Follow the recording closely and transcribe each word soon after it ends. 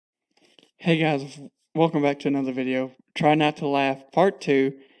Hey guys, welcome back to another video. Try not to laugh, part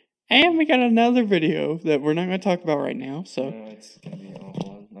 2. And we got another video that we're not going to talk about right now, so. No, it's going to be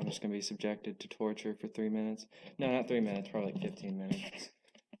awful. I'm just going to be subjected to torture for 3 minutes. No, not 3 minutes, probably like 15 minutes.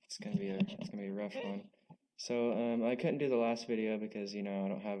 It's going to be a rough one. So, I couldn't do the last video because, I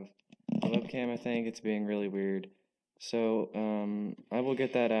don't have a webcam, I think. It's being really weird. So, I will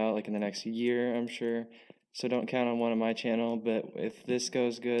get that out like in the next year, I'm sure. So don't count on one on my channel, but if this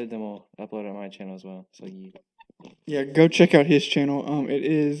goes good, then we'll upload it on my channel as well. So yeah, go check out his channel. It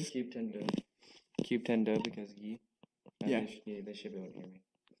is Cube Tendo because yeah. They should be able to hear me.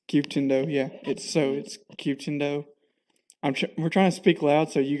 Cube Tendo, yeah. It's Cube Tendo. We're trying to speak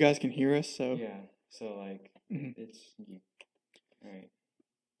loud so you guys can hear us. So yeah. So like it's all right.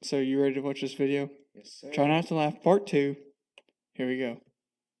 So you ready to watch this video? Yes, sir. Try not to laugh, part 2. Here we go.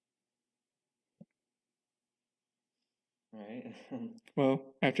 Right.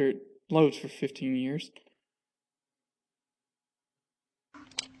 Well, after it loads for 15 years.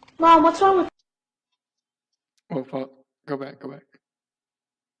 Mom, what's wrong with... Oh, go back. Alright,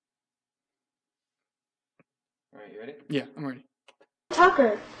 you ready? Yeah, I'm ready.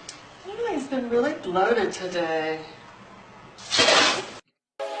 Tucker? Emily's been really bloated today.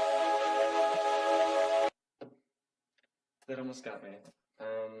 That almost got me.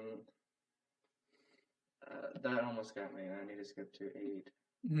 That almost got me. I need to skip to 8.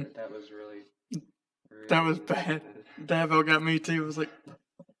 But that was really That was bad. Davo got me too. It was like,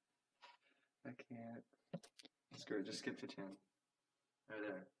 I can't. Screw it. Just skip to 10. Right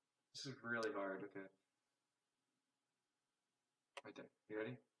there. This is really hard. Okay. Right there. You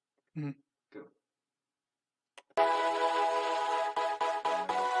ready? Go.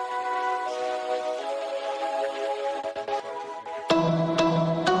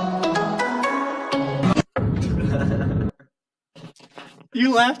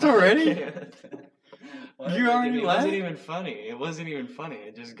 you laughed already? You already laughed? It wasn't even funny.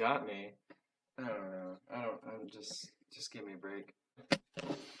 It just got me. I don't know. I'm just give me a break.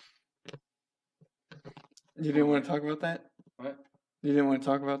 You didn't want to talk about that? What? You didn't want to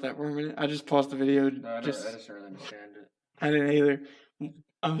talk about that for a minute? I just paused the video. No, I just don't really understand it. I didn't either.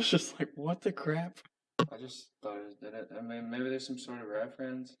 I was just like, what the crap? I just thought it. I mean, maybe there's some sort of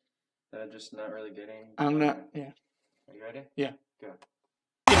reference that I'm just not really getting. I'm not. Yeah. Are you ready? Yeah. Go.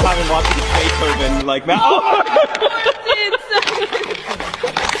 I've been watching Beethoven like that. Oh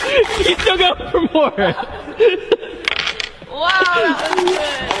He's still going for more. Wow, that was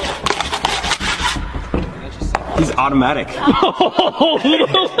good. He's automatic. That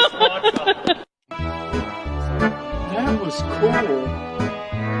was cool.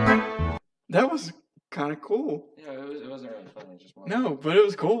 That was kind of cool. Yeah, it wasn't really funny. Just one. No, but it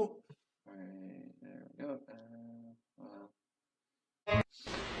was cool. Alright, there we go.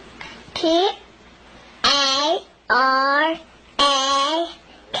 P-A-R-A-K-E-T.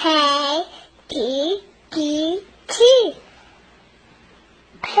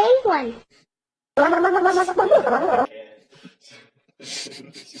 Penguin. I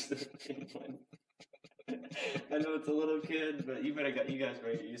know it's a little kid, but you guys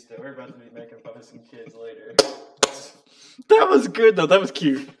better get used to it. We're about to be making fun of some kids later. That was good though. That was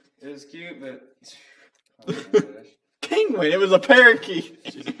cute. It was cute, but oh my gosh. Penguin. It was a parakeet.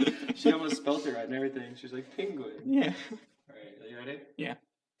 She almost spelled it right and everything. She was like penguin. Yeah. Alright, are you ready? Yeah.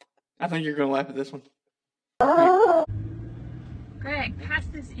 I think you're gonna laugh at this one. Greg, pass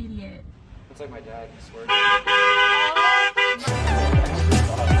this idiot. That's like my dad. I swear.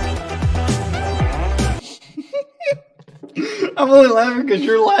 I'm only laughing because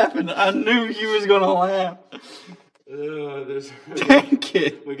you're laughing. I knew you was gonna laugh. Dang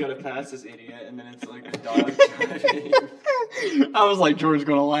it. We gotta pass this idiot, and then it's like a dog driving. I was like, George's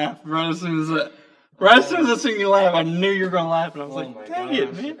gonna laugh right as soon as I seen you laugh. I knew you were gonna laugh, and I was like, dang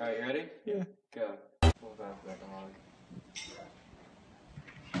it, man. Alright, you ready? Yeah. Go. Pull back that dog.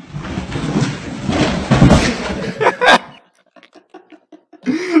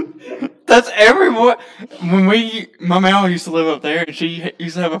 That's everyone. When my mom used to live up there, and she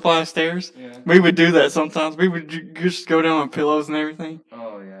used to have a flight of stairs. Yeah. We would do that sometimes. We would just go down on pillows and everything.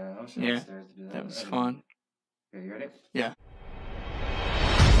 Oh yeah, I was Yeah. upstairs to do that. That was fun. Okay, you ready? Yeah.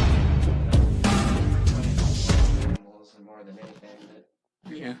 More than anything,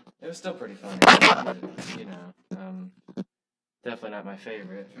 but Yeah. it was still pretty funny. Definitely not my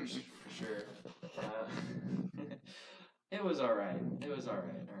favorite for sure. It was alright.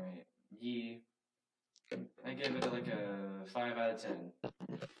 Alright. I gave it like a 5 out of 10.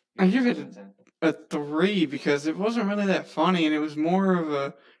 I give it a 3 because it wasn't really that funny, and it was more of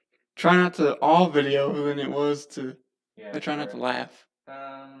a try not to all video than it was to try not to laugh.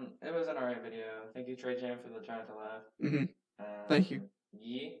 It was an alright video. Thank you, Trey Jam, for the trying to laugh. Mm-hmm. Thank you.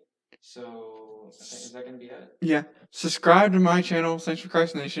 Yeah. So, is that gonna be it? Yeah. Subscribe to my channel, Saints for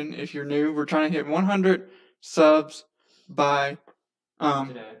Christ Nation. If you're new, we're trying to hit 100 subs by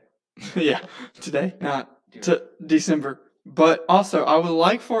Today. yeah, today, not to December. But also, I would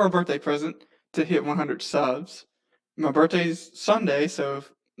like for our birthday present to hit 100 subs. My birthday's Sunday, so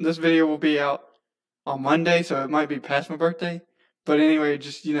if this video will be out on Monday, so it might be past my birthday. But anyway,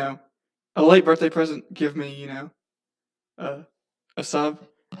 just, a late birthday present, give me, a sub.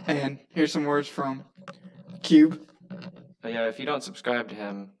 And here's some words from Cube. But yeah, if you don't subscribe to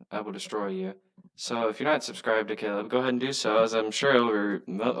him, I will destroy you. So if you're not subscribed to Caleb, go ahead and do so, as I'm sure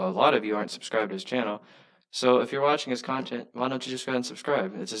a lot of you aren't subscribed to his channel. So if you're watching his content, why don't you just go ahead and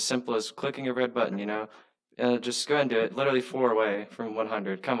subscribe? It's as simple as clicking a red button, just go ahead and do it. Literally 4 away from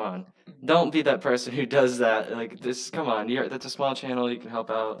 100. Come on. Don't be that person who does that. Come on. That's a small channel. You can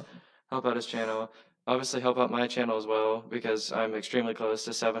help out his channel. Obviously help out my channel as well, because I'm extremely close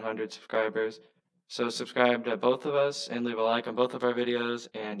to 700 subscribers. So subscribe to both of us and leave a like on both of our videos.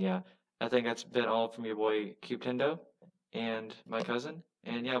 And yeah, I think that's been all from your boy CubeTendo and my cousin.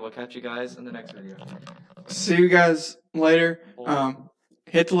 And yeah, we'll catch you guys in the next video. See you guys later.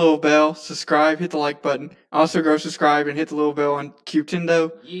 Hit the little bell, subscribe, hit the like button. Also go subscribe and hit the little bell on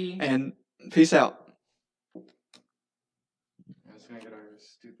CubeTendo. Yeah. And peace out. I was gonna get our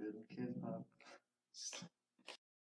stupid kid pop.